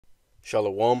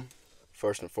Shalom.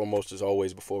 First and foremost, as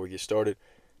always, before we get started,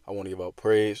 I want to give our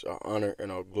praise, our honor,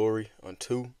 and our glory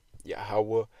unto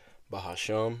Yahweh,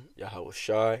 Bahasham, Yahweh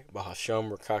Shai, Bahasham,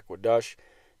 Rakak Wadash,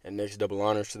 and next double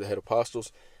honors to the head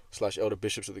apostles / elder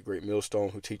bishops of the great millstone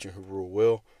who teach and who rule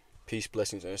well. Peace,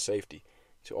 blessings, and safety.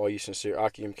 To all you sincere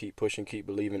Akim, keep pushing, keep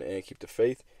believing, and keep the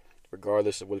faith,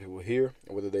 regardless of what people hear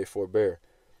and whether they forbear.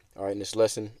 All right, and this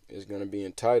lesson is going to be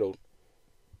entitled,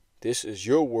 This is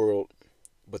Your World,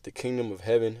 but the Kingdom of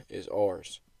Heaven is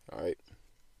Ours. All right,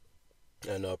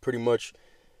 and pretty much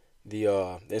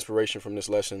the inspiration from this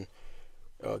lesson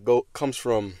comes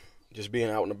from just being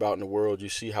out and about in the world. You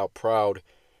see how proud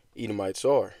Edomites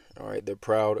are. All right, they're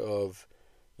proud of,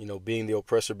 being the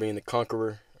oppressor, being the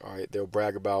conqueror. All right, they'll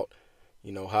brag about,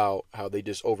 how they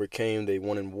just overcame. They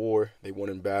won in war. They won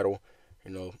in battle.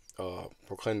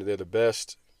 Proclaim that they're the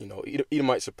best.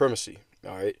 Edomite supremacy.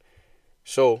 All right,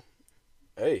 so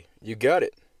hey, you got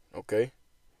it. Okay,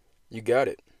 you got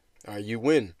it. All right, you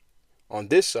win on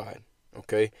this side.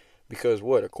 Okay, because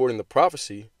what? According to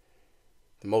prophecy,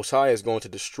 the Most High is going to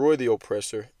destroy the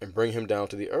oppressor and bring him down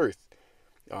to the earth.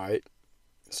 All right,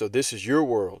 so this is your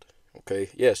world. Okay,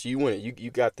 yes, you win it.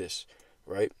 You got this,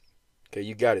 right? Okay,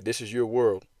 you got it. This is your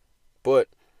world, but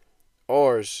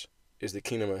ours is the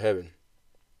kingdom of heaven,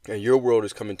 and your world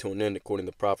is coming to an end according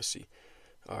to prophecy.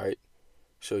 All right,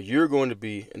 so you're going to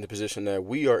be in the position that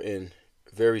we are in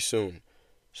very soon.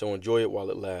 So enjoy it while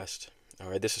it lasts.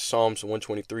 All right, this is Psalms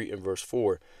 123 and verse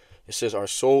 4. It says, "Our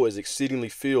soul is exceedingly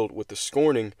filled with the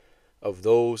scorning of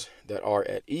those that are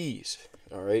at ease."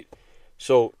 All right,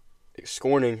 so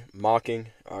scorning, mocking.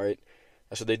 All right,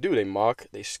 that's what they do. They mock,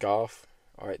 they scoff.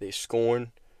 All right, they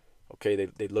scorn. Okay,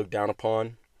 they look down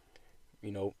upon.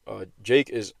 Jake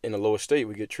is in a low estate.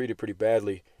 We get treated pretty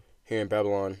badly here in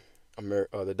Babylon,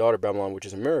 the daughter of Babylon, which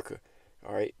is America.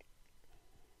 All right.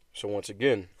 So once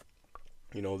again,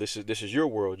 this is your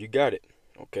world. You got it.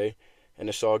 Okay, and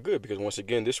it's all good because once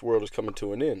again, this world is coming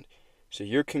to an end. So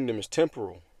your kingdom is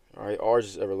temporal. All right, ours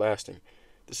is everlasting.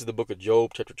 This is the book of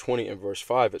Job, chapter 20 and verse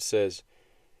 5. It says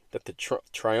that the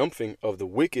triumphing of the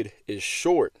wicked is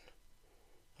short.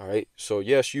 All right, so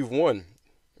yes, you've won.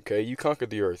 Okay, you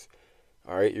conquered the earth.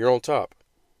 All right, you're on top.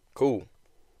 Cool.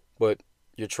 But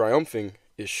your triumphing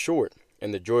is short,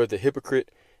 and the joy of the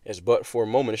hypocrite is but for a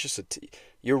moment. It's just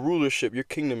your rulership, your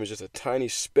kingdom is just a tiny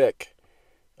speck,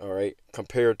 all right,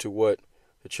 compared to what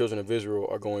the children of Israel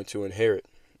are going to inherit.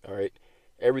 All right,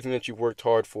 everything that you worked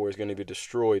hard for is going to be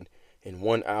destroyed in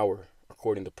 1 hour,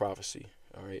 according to prophecy.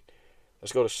 All right,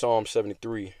 let's go to Psalm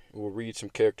 73. We'll read some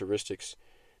characteristics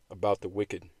about the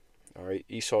wicked. All right,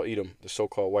 Esau, Edom, the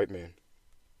so-called white man.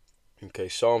 Okay,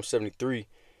 Psalm 73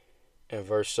 and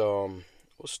verse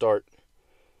we'll start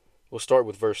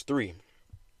with verse 3.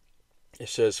 It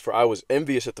says, "For I was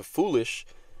envious at the foolish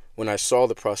when I saw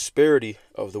the prosperity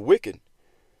of the wicked.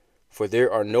 For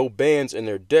there are no bands in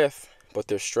their death, but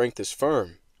their strength is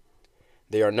firm.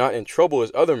 They are not in trouble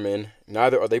as other men,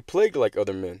 neither are they plagued like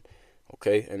other men."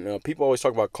 Okay, and people always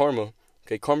talk about karma.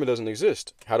 Okay, karma doesn't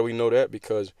exist. How do we know that?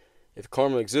 Because if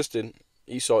karma existed,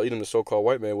 Esau, Edom, the so-called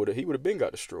white man, would have been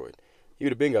got destroyed. He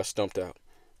would have been got stumped out.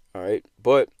 All right,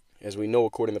 but as we know,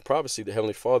 according to prophecy, the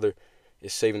Heavenly Father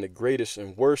is saving the greatest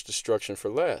and worst destruction for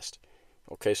last.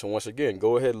 Okay, so once again,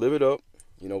 go ahead, live it up.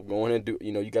 Go ahead and do.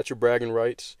 You got your bragging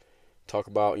rights. Talk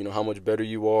about how much better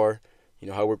you are.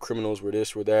 How we're criminals, we're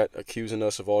this, we're that, accusing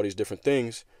us of all these different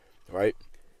things, right?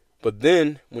 But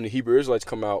then when the Hebrew Israelites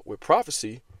come out with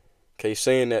prophecy, okay,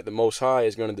 saying that the Most High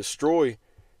is going to destroy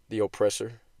the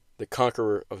oppressor, the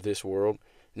conqueror of this world.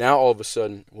 Now all of a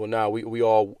sudden, well, now we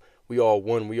all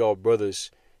one, we all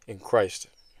brothers in Christ.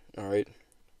 All right,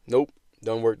 nope,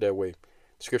 don't work that way.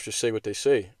 The scriptures say what they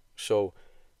say. So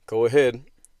go ahead,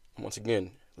 once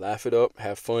again, laugh it up,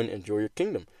 have fun, enjoy your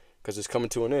kingdom, because it's coming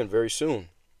to an end very soon.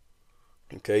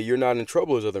 Okay, you're not in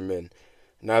trouble as other men,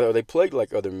 neither are they plagued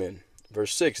like other men.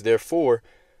 Verse 6, "Therefore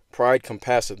pride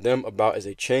compasseth them about as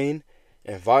a chain,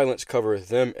 and violence covereth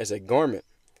them as a garment.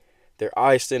 Their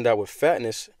eyes stand out with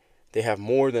fatness, they have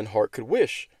more than heart could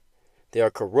wish. They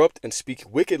are corrupt and speak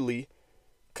wickedly.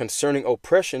 Concerning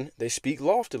oppression, they speak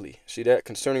loftily." See that?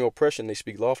 Concerning oppression, they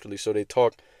speak loftily. So they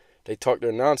talk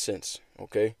their nonsense.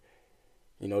 Okay,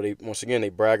 they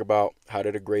brag about how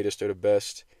they're the greatest, they're the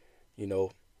best.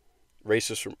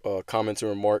 Racist comments and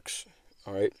remarks.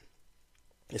 All right.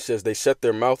 It says they set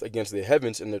their mouth against the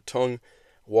heavens, and their tongue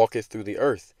walketh through the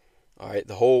earth. All right,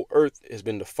 the whole earth has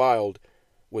been defiled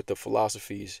with the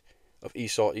philosophies of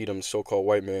Esau, Edom, so-called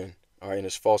white man, all right, and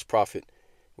his false prophet,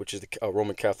 which is the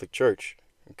Roman Catholic Church.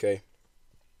 Okay,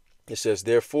 it says,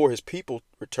 "Therefore his people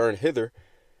return hither,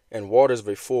 and waters of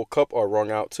a full cup are wrung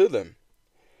out to them.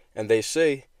 And they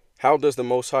say, how does the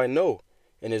Most High know?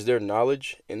 And is there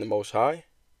knowledge in the Most High?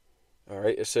 All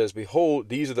right, it says, behold,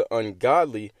 these are the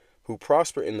ungodly who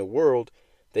prosper in the world.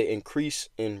 They increase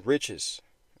in riches.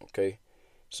 Okay,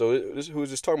 so who is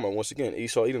this talking about? Once again,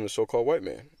 Esau, Edom, the so-called white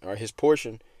man. All right, his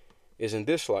portion is in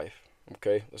this life.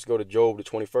 Okay, let's go to Job, the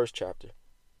 21st chapter.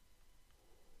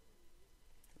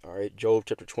 All right, Job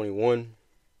chapter 21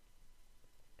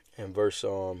 and verse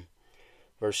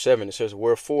 7. It says,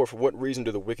 wherefore, for what reason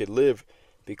do the wicked live,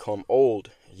 become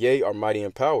old, yea, are mighty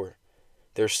in power?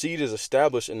 Their seed is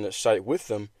established in the sight with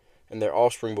them, and their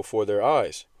offspring before their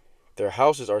eyes. Their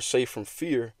houses are safe from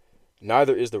fear,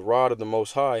 neither is the rod of the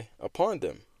Most High upon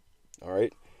them. All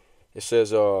right, it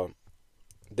says,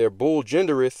 their bull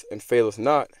gendereth and faileth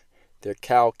not, their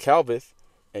cow calveth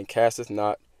and casteth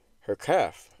not her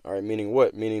calf. All right, meaning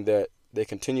what? Meaning that they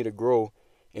continue to grow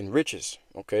in riches.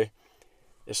 Okay,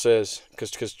 it says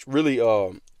because really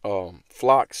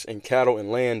flocks and cattle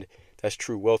and land, that's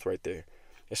true wealth right there.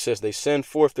 It says they send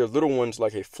forth their little ones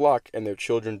like a flock, and their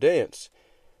children dance.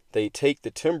 They take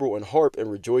the timbrel and harp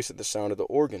and rejoice at the sound of the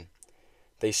organ.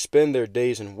 They spend their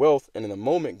days in wealth, and in a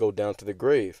moment go down to the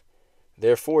grave.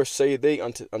 Therefore say they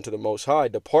unto the Most High,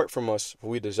 depart from us, for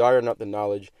we desire not the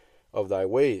knowledge of thy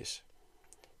ways.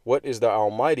 What is the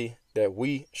Almighty that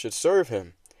we should serve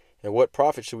him? And what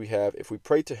profit should we have if we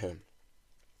pray to him?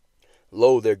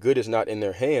 Lo, their good is not in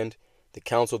their hand. The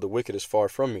counsel of the wicked is far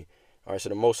from me. All right, so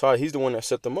the Most High, he's the one that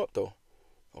set them up, though.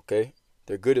 Okay,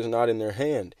 their good is not in their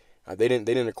hand. They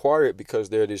didn't acquire it because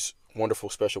they're this wonderful,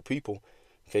 special people.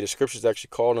 Okay, the scriptures actually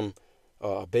call them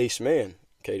a base man.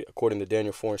 Okay, according to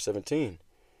Daniel 4:17.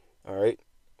 All right,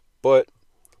 but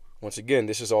once again,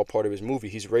 this is all part of his movie.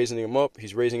 He's raising them up.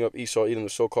 He's raising up Esau, Edom, the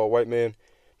so-called white man,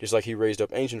 just like he raised up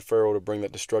ancient Pharaoh to bring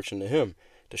that destruction to him,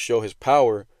 to show his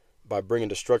power by bringing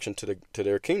destruction to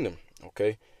their kingdom.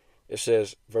 Okay, it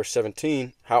says, verse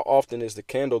 17, how often is the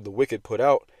candle the wicked put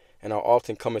out, and how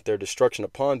often cometh their destruction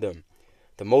upon them?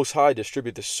 The Most High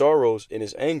distributeth sorrows in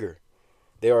his anger.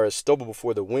 They are as stubble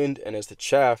before the wind, and as the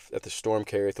chaff that the storm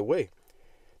carrieth away.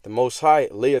 The Most High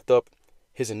layeth up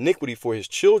his iniquity for his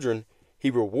children. He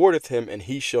rewardeth him, and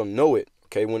he shall know it.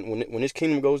 Okay, when his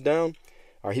kingdom goes down,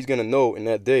 he's going to know in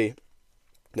that day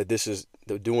that this is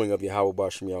the doing of Yahweh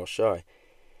Bashem Yahushai.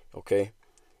 Okay,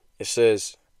 it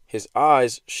says, his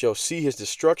eyes shall see his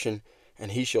destruction,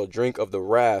 and he shall drink of the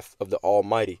wrath of the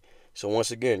Almighty. So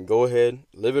once again, go ahead,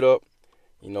 live it up,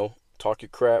 talk your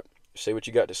crap, say what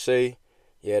you got to say.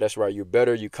 Yeah, that's right, you're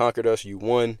better, you conquered us, you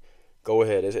won. Go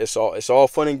ahead, it's all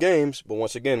fun and games, but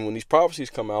once again, when these prophecies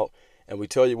come out, and we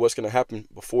tell you what's going to happen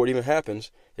before it even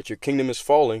happens, that your kingdom is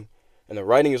falling, and the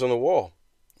writing is on the wall.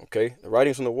 Okay, the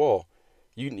writing's on the wall.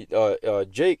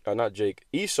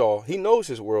 Esau, he knows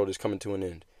his world is coming to an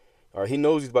end. All right, he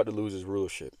knows he's about to lose his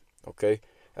rulership. Okay,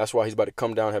 that's why he's about to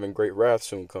come down, having great wrath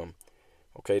soon come.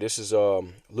 Okay, this is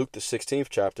Luke the 16th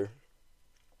chapter,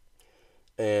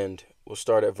 and we'll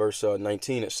start at verse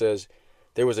 19. It says,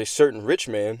 there was a certain rich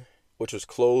man which was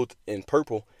clothed in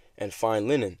purple and fine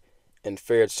linen, and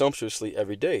fared sumptuously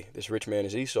every day. This rich man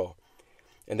is Esau.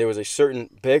 And there was a certain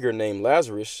beggar named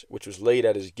Lazarus, which was laid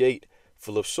at his gate,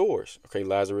 full of sores. Okay,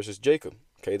 Lazarus is Jacob.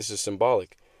 Okay, this is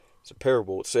symbolic. It's a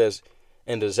parable. It says,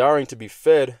 and desiring to be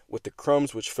fed with the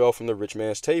crumbs which fell from the rich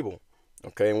man's table.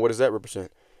 Okay, and what does that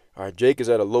represent? All right, Jake is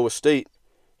at a low estate.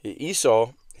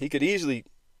 Esau, he could easily,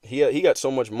 he got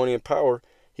so much money and power,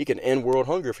 he can end world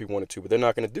hunger if he wanted to, but they're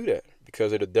not going to do that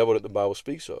because they're the devil that the Bible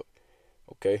speaks of.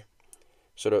 Okay,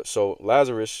 so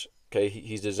Lazarus, okay,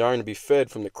 he's desiring to be fed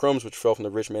from the crumbs which fell from the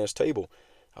rich man's table.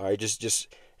 All right,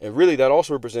 and really that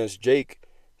also represents Jake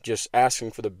just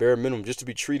asking for the bare minimum, just to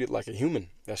be treated like a human.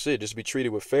 That's it, just to be treated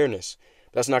with fairness.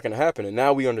 But that's not going to happen, and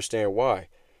now we understand why.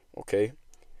 Okay,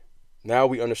 now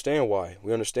we understand why.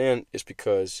 We understand it's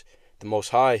because the Most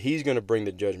High, he's going to bring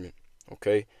the judgment.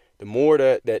 Okay, the more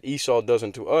that Esau does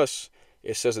unto us,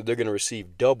 it says that they're going to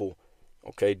receive double.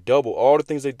 Okay, double all the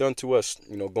things they've done to us.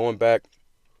 Going back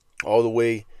all the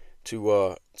way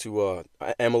to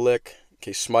Amalek,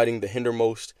 okay, smiting the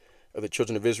hindermost of the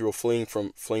children of Israel, fleeing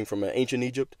from ancient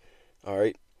Egypt. All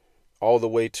right, all the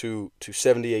way to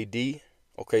 70 A.D.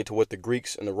 Okay, to what the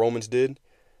Greeks and the Romans did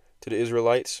to the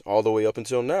Israelites, all the way up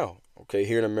until now. Okay,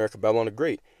 here in America, Babylon the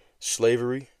Great,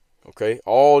 slavery. Okay,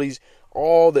 all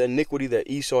the iniquity that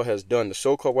Esau has done, the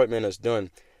so-called white man has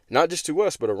done, not just to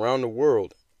us but around the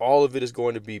world. All of it is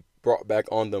going to be brought back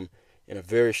on them in a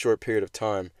very short period of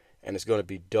time, and it's going to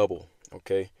be double.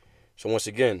 Okay, so once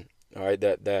again, all right,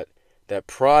 that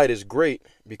pride is great,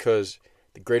 because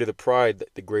the greater the pride,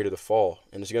 the greater the fall,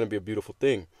 and it's going to be a beautiful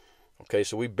thing. Okay,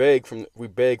 so we beg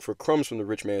for crumbs from the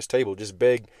rich man's table. Just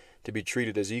beg to be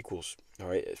treated as equals. All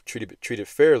right, treated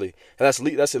fairly. And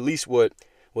that's at least what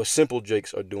simple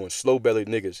jakes are doing. Slow bellied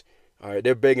niggas. All right,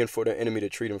 they're begging for their enemy to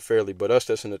treat them fairly. But us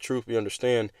that's in the truth, we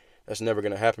understand that's never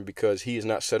going to happen, because he is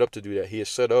not set up to do that. He is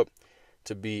set up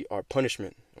to be our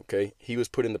punishment. Okay, he was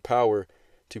put in the power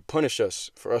to punish us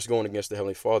for us going against the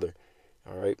Heavenly Father.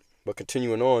 All right, but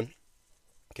continuing on.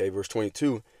 Okay, verse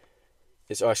 22.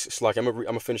 It's like I'm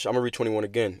gonna read 21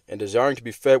 again. And desiring to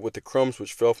be fed with the crumbs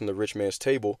which fell from the rich man's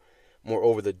table,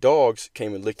 moreover the dogs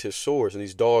came and licked his sores. And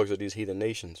these dogs are these heathen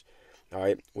nations. All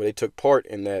right, where they took part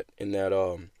in that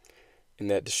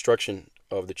destruction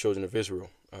of the children of Israel.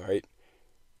 All right,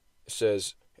 it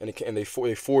says, and they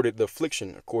forwarded the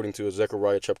affliction, according to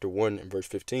Zechariah chapter 1 and verse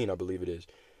 15, I believe it is.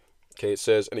 Okay, it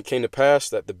says, and it came to pass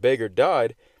that the beggar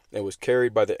died and was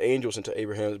carried by the angels into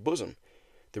Abraham's bosom.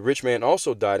 The rich man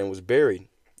also died and was buried.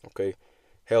 Okay,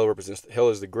 hell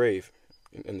is the grave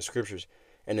in the scriptures.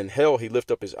 And in hell he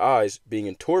lift up his eyes, being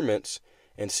in torments,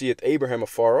 and seeth Abraham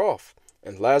afar off,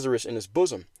 and Lazarus in his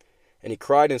bosom. And he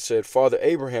cried and said, Father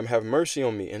Abraham, have mercy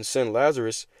on me, and send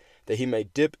Lazarus, that he may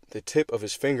dip the tip of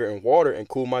his finger in water and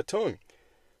cool my tongue,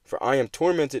 for I am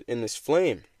tormented in this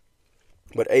flame.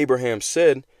 But Abraham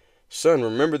said, Son,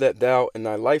 remember that thou in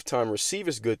thy lifetime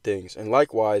receivest good things, and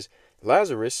likewise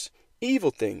Lazarus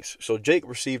evil things. So Jacob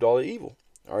received all the evil.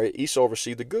 All right, Esau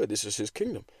received the good. This is his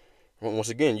kingdom. Once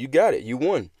again, you got it. You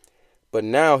won. But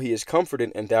now he is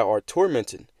comforted, and thou art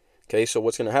tormented. Okay, so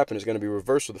what's going to happen is going to be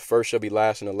reversal. The first shall be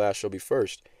last, and the last shall be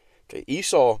first. Okay,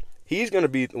 Esau, he's going to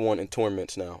be the one in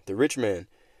torments now, the rich man.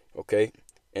 Okay,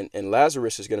 and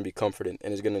Lazarus is going to be comforted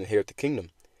and is going to inherit the kingdom.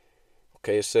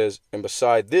 Okay, it says, and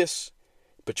beside this,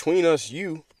 between us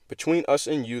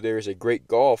and you, there is a great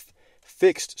gulf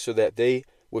fixed, so that they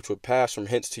which would pass from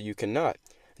hence to you cannot,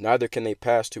 neither can they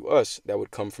pass to us that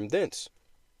would come from thence.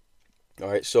 All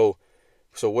right, so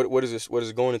what is this? What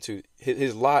is it going into?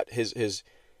 His lot, his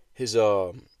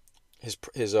future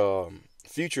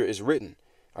is written,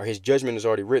 or his judgment is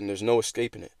already written. There's no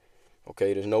escaping it.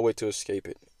 Okay, there's no way to escape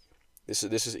it. This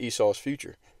is Esau's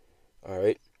future. All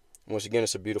right. Once again,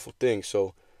 it's a beautiful thing.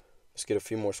 So let's get a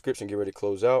few more scripts and get ready to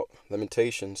close out.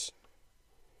 Lamentations.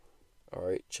 All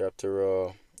right,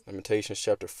 Lamentations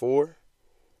chapter 4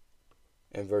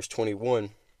 and verse 21.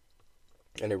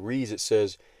 And it reads, it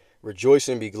says, Rejoice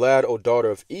and be glad, O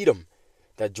daughter of Edom,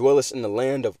 that dwellest in the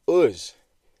land of Uz.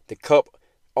 The cup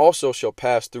also shall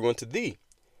pass through unto thee.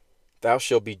 Thou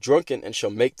shalt be drunken and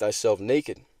shall make thyself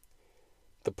naked.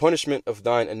 The punishment of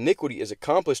thine iniquity is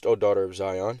accomplished, O daughter of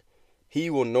Zion. He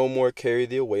will no more carry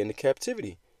thee away into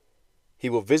captivity. He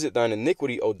will visit thine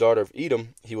iniquity, O daughter of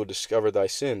Edom. He will discover thy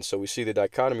sins. So we see the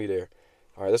dichotomy there.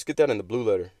 All right, let's get that in the blue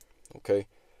letter. Okay,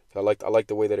 I like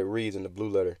the way that it reads in the blue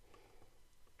letter.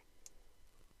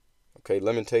 Okay,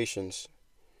 Lamentations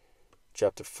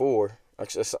chapter 4.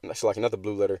 Actually, that's like another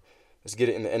blue letter. Let's get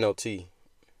it in the NLT.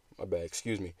 My bad,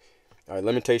 excuse me. All right,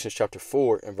 Lamentations chapter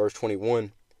 4 and verse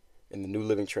 21 in the New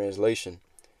Living Translation.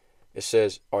 It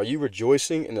says, Are you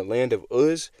rejoicing in the land of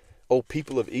Uz, O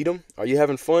people of Edom? Are you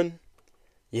having fun?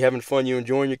 You having fun? You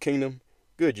enjoying your kingdom?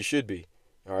 Good, you should be.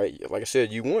 All right, like I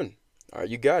said, you won. All right,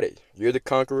 you got it. You're the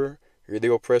conqueror. You're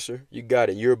the oppressor. You got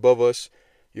it. You're above us.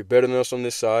 You're better than us on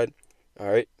this side. All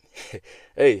right.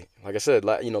 Hey, like I said,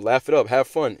 laugh it up. Have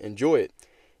fun. Enjoy it.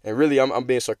 And really, I'm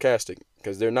being sarcastic,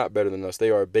 because they're not better than us. They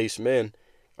are base men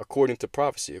according to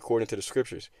prophecy, according to the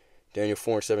scriptures. Daniel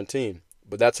 4:17.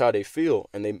 But that's how they feel.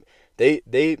 And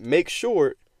they make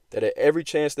sure that at every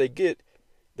chance they get,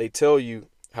 they tell you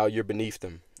how you're beneath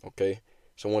them. Okay.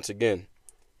 So once again,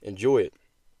 enjoy it.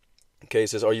 Okay,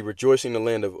 it says, Are you rejoicing in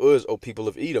the land of Uz, O people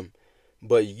of Edom?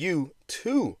 But you,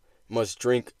 too, must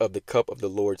drink of the cup of the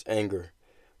Lord's anger.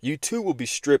 You, too, will be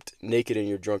stripped naked in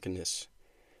your drunkenness.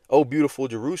 O beautiful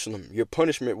Jerusalem, your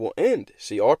punishment will end.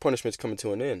 See, our punishment's coming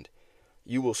to an end.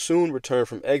 You will soon return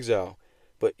from exile.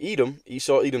 But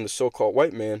Esau Edom, the so-called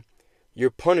white man,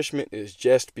 your punishment is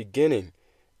just beginning,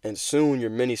 and soon your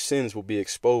many sins will be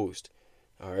exposed.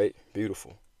 All right,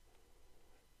 beautiful.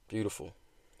 Beautiful.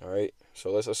 All right,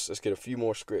 so let's get a few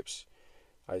more scripts.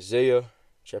 Isaiah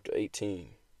chapter 18.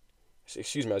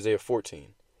 Isaiah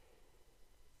 14.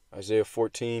 Isaiah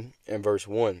 14 and verse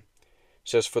 1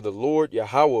 says, For the Lord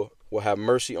Yahweh will have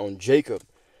mercy on Jacob,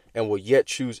 and will yet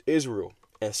choose Israel,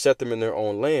 and set them in their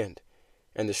own land.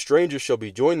 And the strangers shall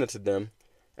be joined unto them,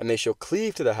 and they shall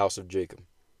cleave to the house of Jacob.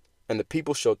 And the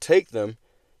people shall take them,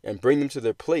 and bring them to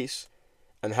their place,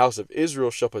 and the house of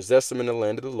Israel shall possess them in the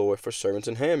land of the Lord for servants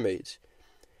and handmaids.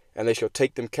 And they shall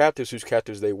take them captives whose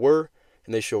captives they were,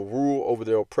 and they shall rule over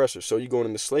their oppressors. So you're going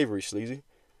into slavery, sleazy.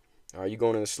 All right, you're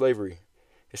going into slavery.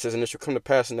 It says, And it shall come to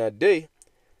pass in that day,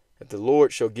 that the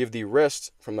Lord shall give thee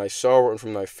rest from thy sorrow and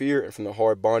from thy fear and from the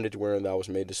hard bondage wherein thou wast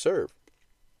made to serve.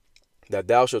 That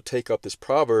thou shalt take up this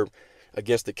proverb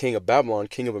against the king of Babylon,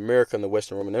 king of America and the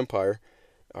Western Roman Empire,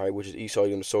 all right, which is Esau,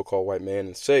 Edom, the so-called white man,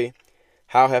 and say,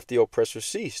 how hath the oppressor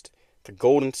ceased? The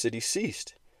golden city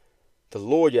ceased. The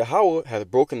Lord Yahweh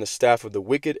hath broken the staff of the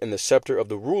wicked and the scepter of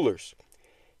the rulers.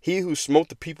 He who smote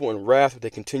the people in wrath with a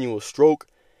continual stroke,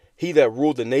 he that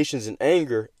ruled the nations in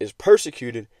anger, is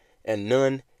persecuted, and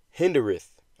none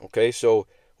hindereth. Okay, so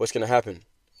what's going to happen?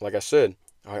 Like I said,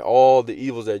 all the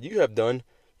evils that you have done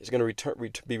is going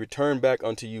to be returned back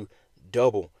unto you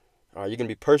double. You're going to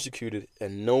be persecuted,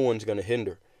 and no one's going to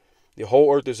hinder. The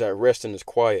whole earth is at rest and is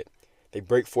quiet. They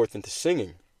break forth into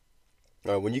singing.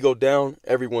 When you go down,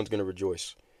 everyone's going to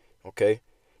rejoice. Okay?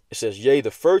 It says, yea, the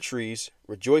fir trees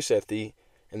rejoice at thee,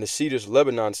 and the cedars of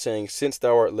Lebanon, saying, since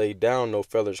thou art laid down, no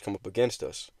feathers come up against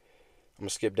us. I'm going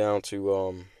to skip down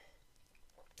to,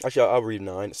 actually, I'll read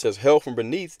 9. It says, hell from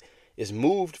beneath is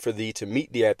moved for thee to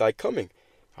meet thee at thy coming.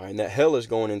 All right, and that hell is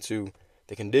going into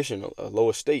the condition, a low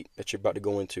estate that you're about to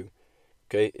go into.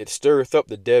 Okay? It stirreth up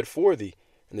the dead for thee,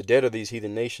 and the dead of these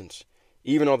heathen nations,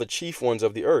 even all the chief ones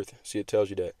of the earth. See, it tells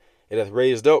you that. It hath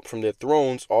raised up from their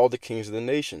thrones all the kings of the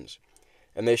nations.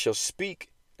 And they shall speak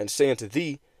and say unto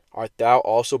thee, art thou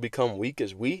also become weak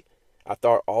as we? Art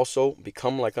thou also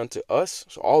become like unto us?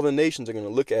 So all the nations are going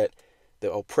to look at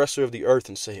the oppressor of the earth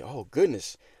and say, oh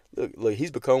goodness, look,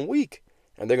 he's become weak.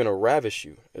 And they're going to ravish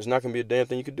you. There's not going to be a damn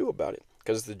thing you can do about it,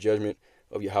 because it's the judgment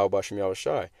of Yahweh Bashem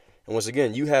Yahushai. And once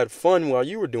again, you had fun while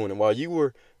you were doing it, while you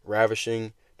were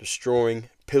ravishing, destroying,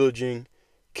 pillaging,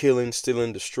 killing,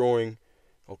 stealing, destroying.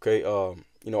 Okay,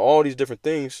 all these different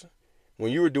things.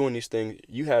 When you were doing these things,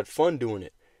 you had fun doing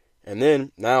it. And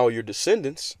then now your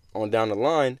descendants on down the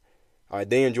line,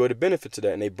 they enjoy the benefits of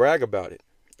that, and they brag about it.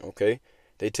 Okay,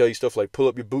 they tell you stuff like, pull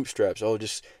up your bootstraps. Oh,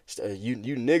 just you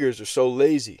niggers are so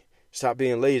lazy. Stop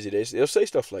being lazy. They'll say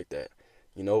stuff like that,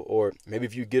 or maybe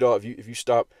if you get off, if you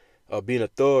stop being a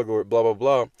thug or blah blah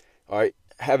blah. All right,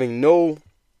 having no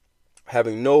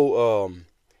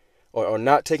or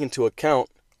not taking into account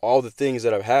all the things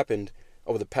that have happened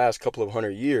over the past couple of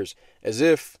 100 years, as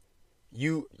if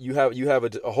you have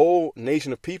a whole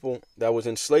nation of people that was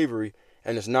in slavery,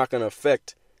 and it's not going to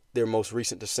affect their most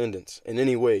recent descendants in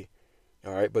any way.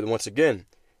 All right, but once again,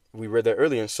 we read that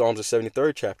earlier in Psalms the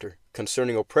 73rd chapter.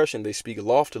 Concerning oppression, they speak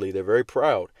loftily. They're very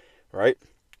proud, right?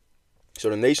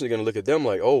 So the nations are going to look at them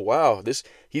like, oh, wow,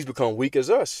 he's become weak as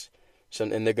us. So,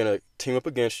 and they're going to team up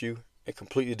against you and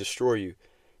completely destroy you,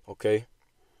 okay?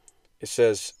 It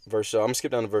says, I'm going to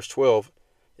skip down to verse 12.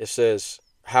 It says,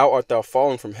 how art thou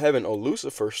fallen from heaven, O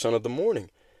Lucifer, son of the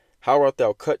morning? How art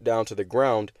thou cut down to the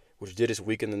ground, which didst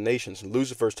weaken the nations? And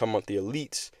Lucifer's talking about the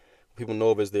elites. People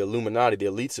know of as the Illuminati, the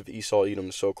elites of Esau, Edom,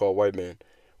 the so-called white man,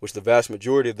 which the vast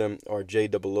majority of them are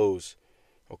JOOs.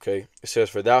 Okay? It says,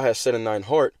 for thou hast said in thine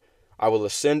heart, I will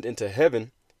ascend into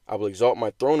heaven. I will exalt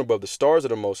my throne above the stars of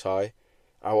the Most High.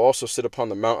 I will also sit upon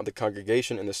the mount of the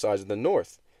congregation in the sides of the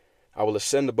north. I will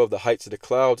ascend above the heights of the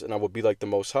clouds, and I will be like the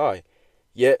Most High.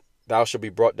 Yet thou shalt be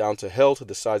brought down to hell, to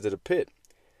the sides of the pit.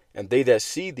 And they that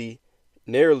see thee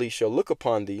narrowly shall look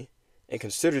upon thee, and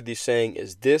consider thee, saying,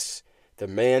 is this the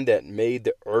man that made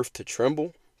the earth to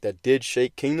tremble, that did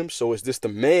shake kingdoms? So is this the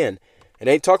man? It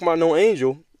ain't talking about no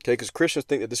angel, okay, because Christians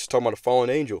think that this is talking about a fallen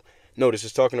angel. No, this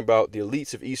is talking about the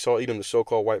elites of Esau, Edom, the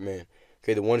so-called white man,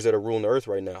 okay, the ones that are ruling the earth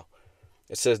right now.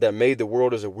 It says that made the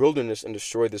world as a wilderness and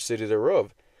destroyed the city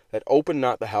thereof, that opened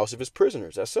not the house of his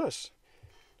prisoners. That's us.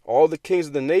 All the kings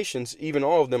of the nations, even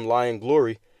all of them, lie in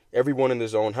glory, every one in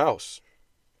his own house.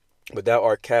 But thou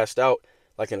art cast out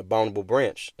like an abominable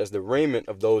branch, as the raiment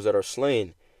of those that are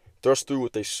slain, thrust through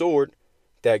with a sword,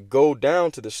 that go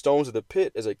down to the stones of the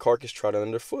pit as a carcass trodden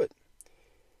under foot.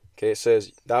 Okay, it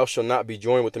says, thou shalt not be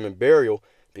joined with them in burial,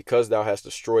 because thou hast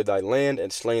destroyed thy land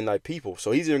and slain thy people.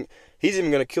 So he's even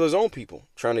going to kill his own people,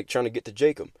 trying to get to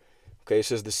Jacob. Okay, it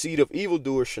says, the seed of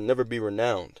evildoers shall never be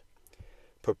renowned.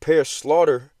 Prepare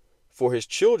slaughter for his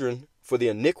children for the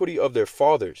iniquity of their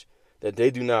fathers, that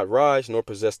they do not rise, nor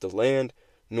possess the land,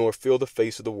 nor fill the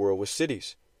face of the world with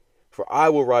cities. For I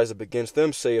will rise up against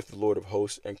them, saith the Lord of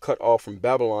hosts, and cut off from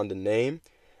Babylon the name,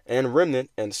 and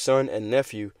remnant, and son, and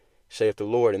nephew, saith the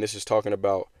Lord. And this is talking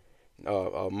about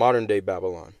modern day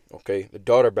Babylon, okay? The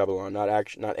daughter Babylon,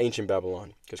 not ancient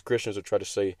Babylon, because Christians will try to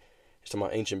say it's talking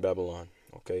about ancient Babylon,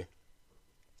 okay?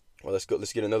 Well, let's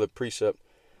get another precept,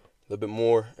 a little bit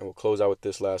more, and we'll close out with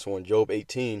this last one. Job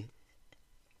 18.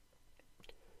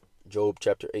 Job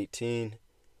chapter 18.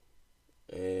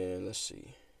 And let's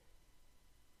see.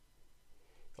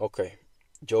 Okay.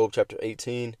 Job chapter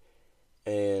 18.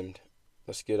 And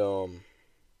let's get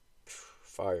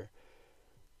fire.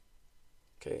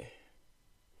 Okay.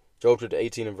 Job chapter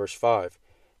 18 and verse 5.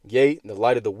 Yea, the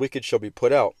light of the wicked shall be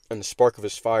put out, and the spark of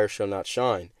his fire shall not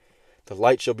shine. The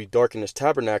light shall be dark in his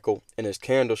tabernacle, and his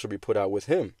candle shall be put out with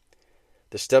him.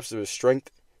 The steps of his strength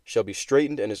shall be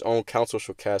straightened, and his own counsel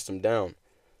shall cast him down.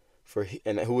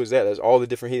 And who is that? That's all the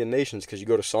different heathen nations, because you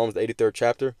go to Psalms, the 83rd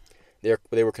chapter,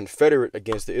 they were confederate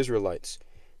against the Israelites.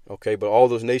 Okay, but all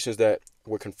those nations that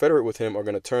were confederate with him are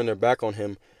going to turn their back on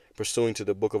him, pursuing to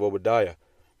the book of Obadiah.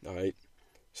 All right.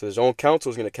 So his own counsel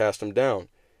is going to cast him down.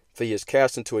 For he is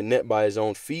cast into a net by his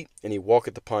own feet, and he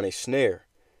walketh upon a snare.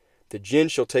 The jinn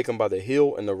shall take him by the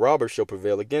heel, and the robber shall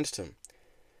prevail against him.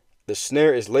 The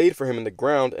snare is laid for him in the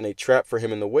ground, and a trap for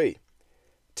him in the way.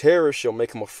 Terror shall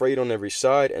make him afraid on every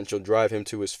side, and shall drive him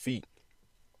to his feet.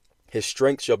 His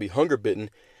strength shall be hunger bitten,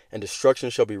 and destruction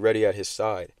shall be ready at his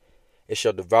side. It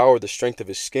shall devour the strength of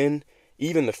his skin.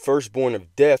 Even the firstborn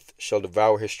of death shall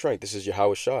devour his strength. This is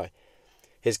Yahushai.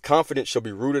 His confidence shall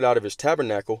be rooted out of his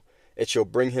tabernacle. It shall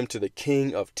bring him to the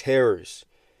king of terrors.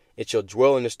 It shall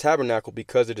dwell in his tabernacle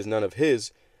because it is none of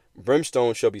his.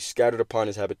 Brimstone shall be scattered upon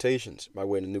his habitations, by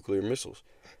way of nuclear missiles.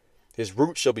 His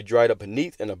root shall be dried up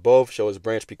beneath, and above shall his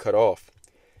branch be cut off.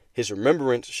 His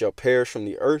remembrance shall perish from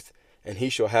the earth, and he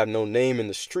shall have no name in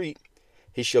the street.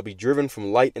 He shall be driven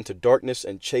from light into darkness,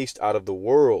 and chased out of the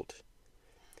world.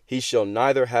 He shall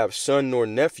neither have son nor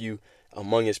nephew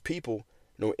among his people,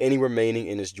 nor any remaining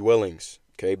in his dwellings.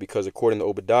 Okay, because according to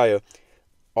Obadiah,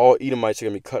 all Edomites are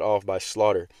going to be cut off by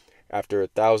slaughter after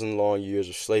 1,000 long years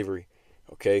of slavery.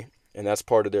 Okay, and that's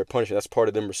part of their punishment. That's part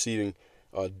of them receiving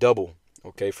double,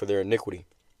 okay, for their iniquity.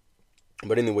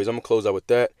 But anyways, I'm going to close out with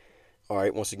that. All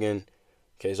right, once again,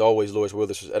 okay, as always, Lord's will,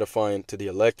 this is edifying to the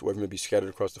elect, wherever may be scattered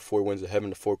across the four winds of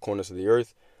heaven, the four corners of the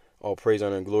earth. All praise,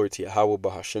 honor, and glory to Yahweh,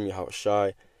 Bahashem,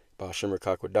 Yahushai, Bahashem,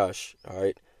 Rakakwadash. All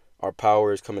right, our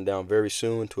power is coming down very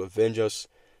soon to avenge us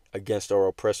against our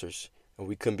oppressors, and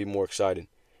we couldn't be more excited.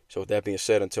 So with that being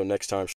said, until next time,